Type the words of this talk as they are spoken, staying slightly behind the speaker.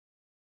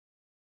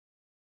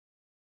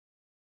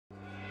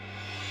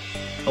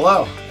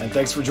Hello, and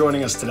thanks for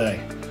joining us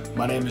today.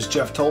 My name is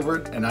Jeff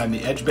Tolbert, and I'm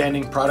the Edge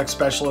Banding Product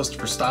Specialist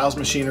for Stiles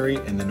Machinery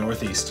in the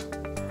Northeast.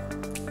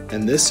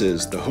 And this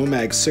is the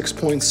HOMAG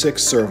 6.6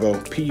 Servo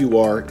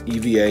PUR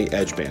EVA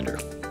Edge Bander.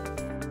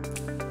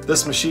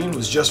 This machine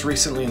was just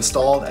recently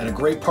installed at a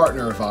great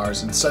partner of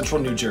ours in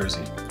central New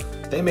Jersey.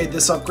 They made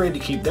this upgrade to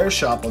keep their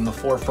shop on the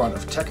forefront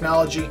of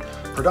technology,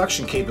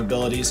 production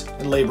capabilities,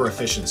 and labor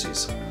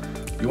efficiencies.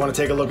 You want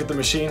to take a look at the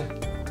machine?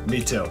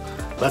 Me too.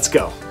 Let's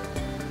go.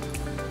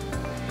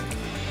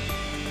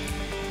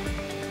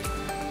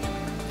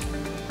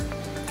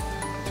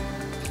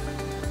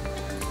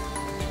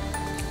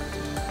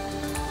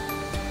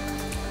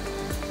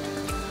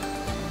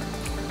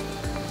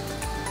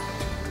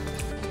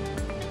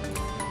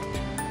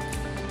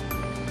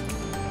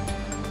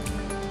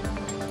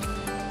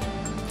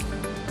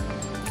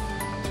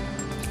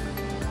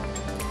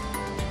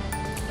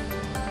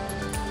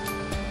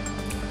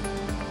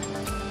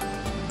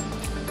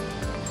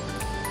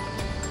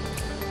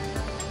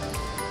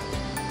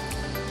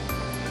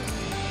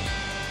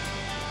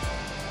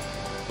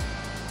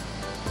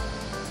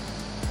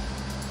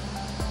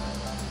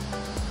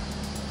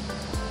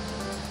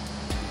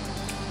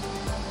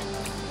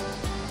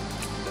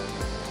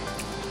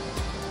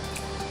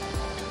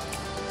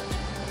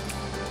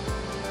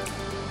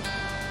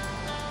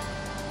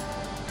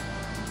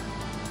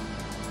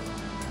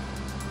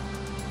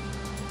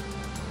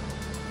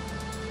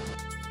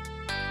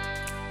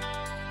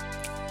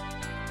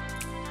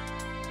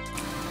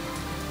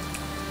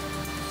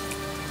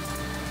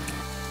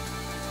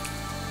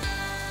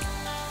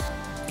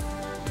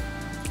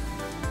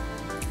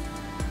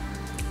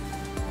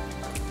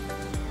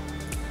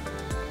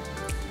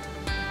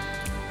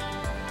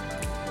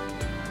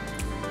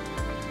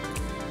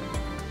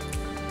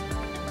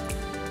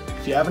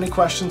 If you have any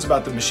questions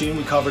about the machine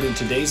we covered in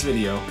today's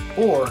video,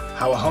 or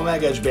how a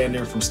HOMAG Edge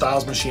Bander from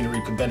Stiles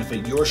Machinery could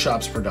benefit your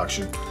shop's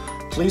production,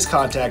 please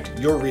contact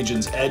your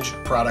region's Edge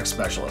Product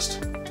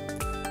Specialist.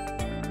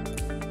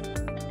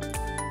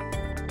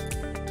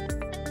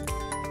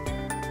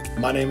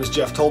 My name is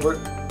Jeff Tolbert.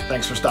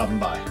 Thanks for stopping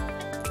by.